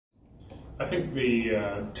I think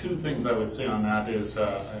the two things I would say on that is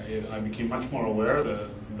I became much more aware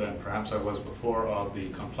than perhaps I was before of the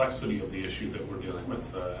complexity of the issue that we're dealing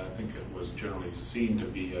with. I think it was generally seen to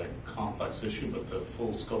be a complex issue, but the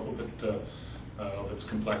full scope of it, of its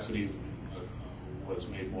complexity, was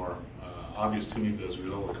made more obvious to me as a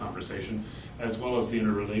result of the conversation, as well as the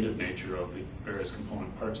interrelated nature of the various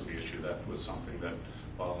component parts of the issue. That was something that,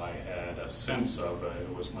 while I had a sense of,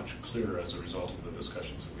 it was much clearer as a result of the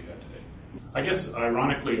discussions that we had today. I guess,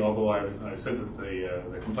 ironically, although I said that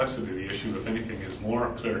the complexity of the issue, if anything, is more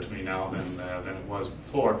clear to me now than it was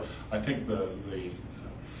before, I think the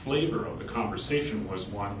flavor of the conversation was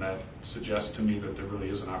one that suggests to me that there really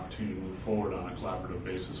is an opportunity to move forward on a collaborative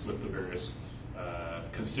basis with the various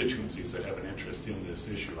constituencies that have an interest in this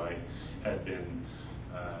issue. I had been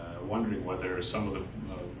wondering whether some of the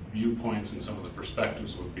viewpoints and some of the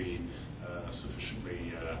perspectives would be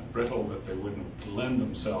sufficiently brittle that they wouldn't lend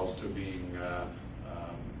themselves to being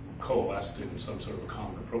coalesced in some sort of a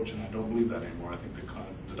common approach, and I don't believe that anymore. I think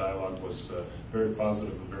the dialogue was very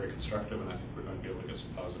positive and very constructive, and I think we're going to be able to get some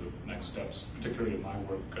positive next steps, particularly in my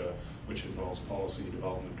work, which involves policy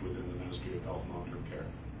development within the Ministry of Health and Long-Term Care.